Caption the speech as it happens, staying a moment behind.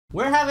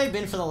Where have I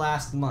been for the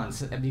last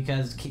month?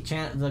 Because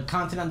the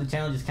content on the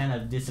channel just kind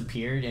of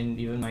disappeared, and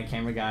even my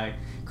camera guy,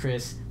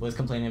 Chris, was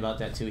complaining about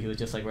that too. He was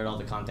just like, where'd all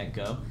the content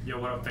go?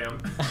 Yo, what up, fam?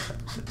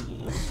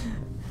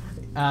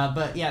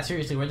 But yeah,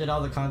 seriously, where did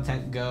all the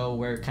content go?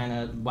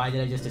 Why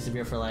did I just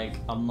disappear for like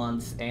a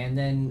month? And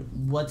then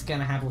what's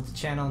gonna happen with the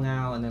channel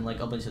now? And then like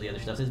a bunch of the other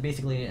stuff. So it's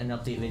basically an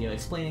update video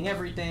explaining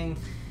everything.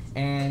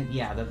 And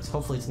yeah,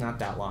 hopefully it's not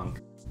that long.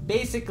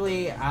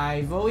 Basically,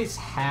 I've always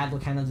had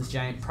kind of this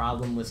giant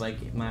problem with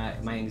like my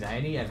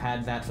anxiety. I've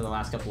had that for the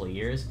last couple of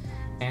years,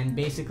 and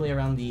basically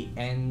around the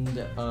end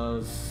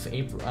of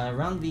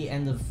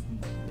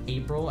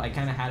April, I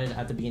kind of had it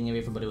at the beginning of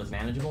April, but it was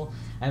manageable.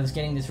 I was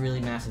getting this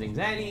really massive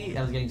anxiety.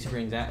 I was getting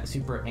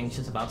super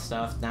anxious about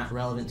stuff not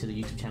relevant to the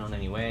YouTube channel in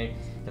any way,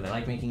 because I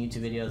like making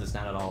YouTube videos. It's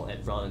not at all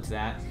relevant to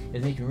that. It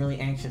was making me really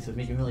anxious. It was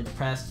making me really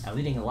depressed. I was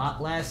eating a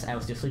lot less. I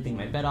was just sleeping in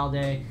my bed all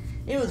day.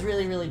 It was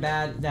really, really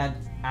bad that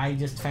I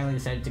just finally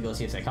decided to go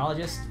see a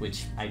psychologist,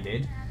 which I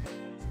did.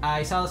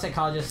 I saw the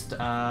psychologist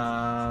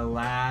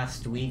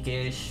last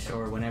week-ish,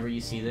 or whenever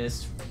you see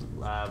this,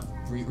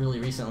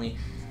 really recently.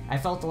 I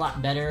felt a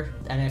lot better,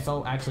 and I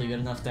felt actually good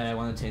enough that I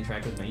wanted to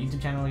interact with my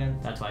YouTube channel again.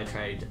 That's why I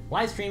tried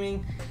live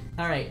streaming.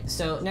 Alright,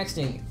 so next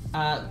thing.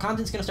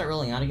 Content's gonna start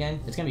rolling out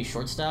again. It's gonna be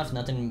short stuff,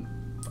 nothing,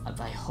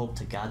 I hope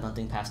to God,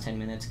 nothing past 10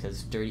 minutes,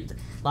 because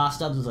Lost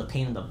Dubs was a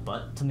pain in the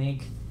butt to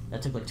make.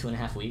 That took like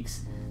 2.5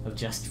 weeks of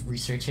just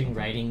researching,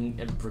 writing,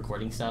 and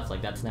recording stuff.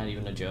 Like, that's not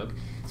even a joke.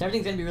 So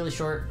everything's gonna be really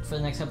short for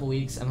the next couple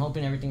weeks. I'm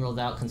hoping everything rolls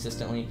out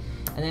consistently.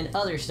 And then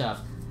other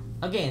stuff.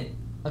 Again,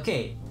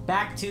 okay,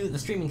 back to the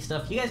streaming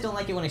stuff. You guys don't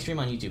like it when I stream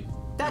on YouTube.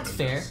 That's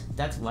fair.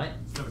 That's what?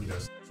 Nobody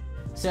does.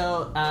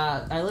 So,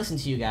 I listen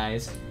to you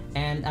guys,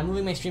 and I'm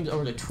moving my streams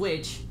over to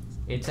Twitch.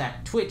 It's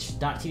at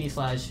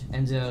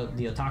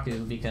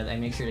twitch.tv/EnzoTheOtaku, because I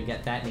make sure to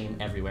get that name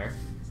everywhere.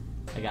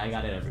 I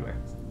got it everywhere.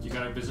 You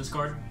got a business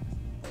card?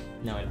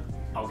 No, I don't.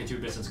 I'll get you a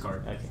business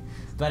card. Okay.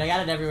 But I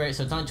got it everywhere,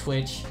 so it's on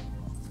Twitch.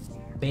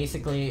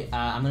 Basically,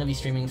 I'm going to be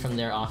streaming from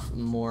there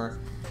more.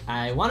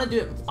 I want to do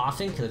it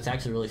often because it's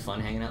actually really fun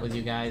hanging out with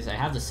you guys. I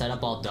have the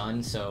setup all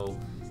done, so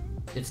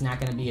it's not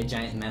going to be a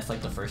giant mess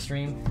like the first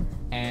stream.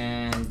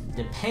 And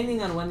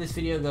depending on when this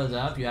video goes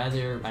up,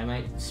 I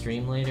might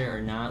stream later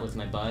or not with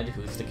my bud,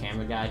 who's the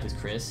camera guy, who's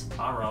Chris.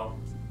 Alright.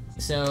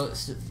 So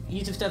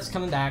YouTube stuff's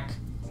coming back.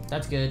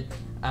 That's good.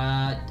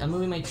 I'm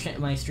moving my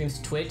streams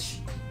to Twitch.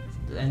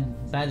 And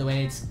by the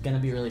way, it's gonna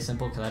be really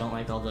simple because I don't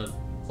like all the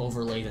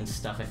overlays and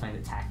stuff. I find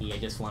it tacky. I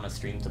just want to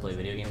stream to play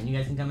video games. And you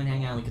guys can come and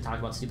hang out and we can talk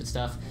about stupid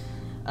stuff.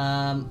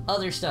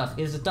 Other stuff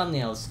is the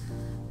thumbnails.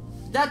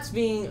 That's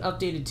being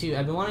updated too.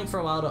 I've been wanting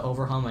for a while to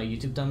overhaul my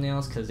YouTube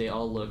thumbnails because they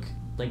all look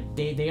like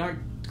they aren't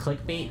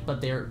clickbait,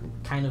 but they're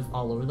kind of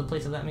all over the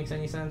place, if that makes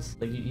any sense.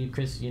 Like you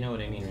Chris, you know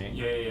what I mean, right?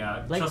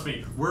 Yeah. Like, trust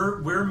me,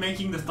 we're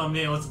making the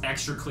thumbnails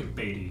extra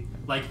clickbaity.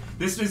 Like,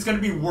 this is gonna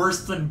be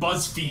worse than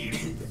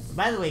BuzzFeed.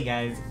 By the way,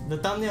 guys, the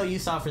thumbnail you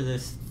saw for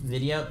this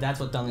video,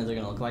 that's what thumbnails are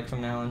gonna look like from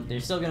now on. They're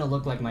still gonna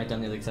look like my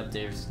thumbnails, except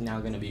there's now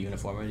gonna be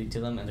uniformity to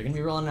them, and they're gonna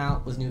be rolling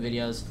out with new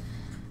videos.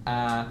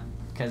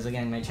 Because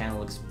again, my channel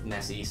looks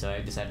messy, so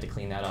I decided to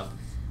clean that up.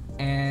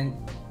 And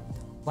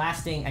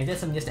last thing, I'm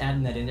just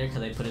adding that in there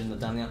because I put it in the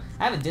thumbnail.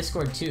 I have a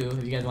Discord too,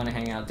 if you guys want to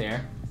hang out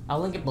there.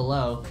 I'll link it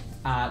below.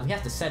 We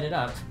have to set it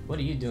up. What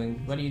are you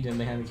doing? What are you doing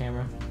behind the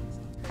camera?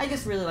 I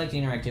just really like the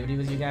interactivity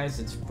with you guys.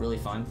 It's really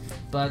fun.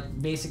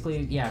 But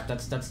basically, yeah,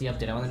 that's the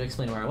update. I wanted to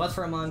explain where I was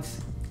for a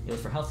month. It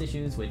was for health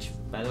issues, which,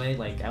 by the way,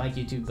 like, I like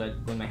YouTube, but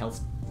when my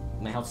health's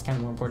kind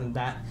of more important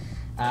than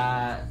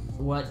that.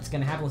 What's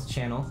gonna happen with the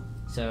channel?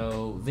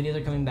 So videos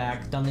are coming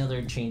back, thumbnails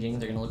are changing,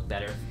 they're gonna look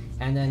better,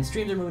 and then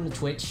streams are moving to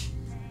Twitch.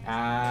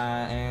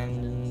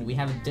 And we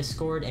have a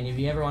Discord, and if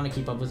you ever want to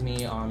keep up with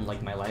me on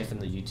like my life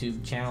and the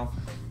YouTube channel,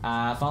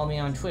 follow me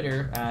on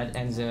Twitter at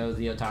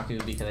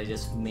EnzoTheOtaku, because I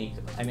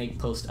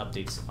post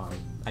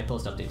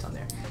updates on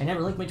there. I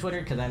never link my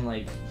Twitter because I'm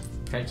like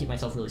try to keep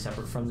myself really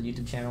separate from the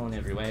YouTube channel in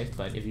every way.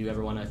 But if you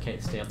ever want to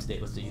stay up to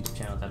date with the YouTube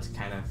channel,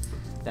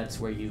 that's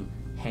where you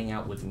hang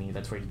out with me.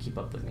 That's where you keep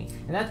up with me,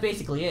 and that's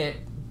basically it.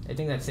 I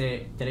think that's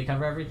it. Did I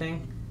cover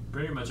everything?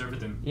 Pretty much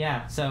everything.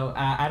 Yeah, so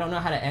I don't know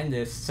how to end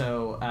this,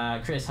 so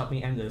Chris, help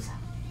me end this.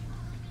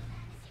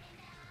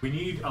 We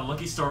need a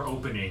Lucky Star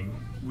opening.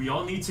 We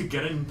all need to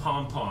get in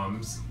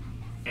pom-poms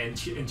and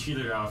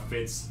cheerleader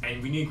outfits,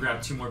 and we need to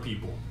grab 2 more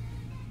people.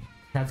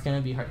 That's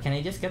gonna be hard. Can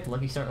I just get the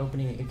Lucky Star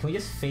opening? Can we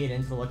just fade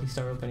into the Lucky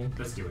Star opening?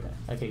 Let's do it.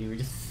 Okay, we're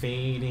just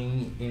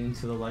fading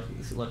into the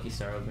Lucky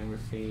Star opening. We're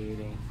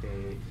fading.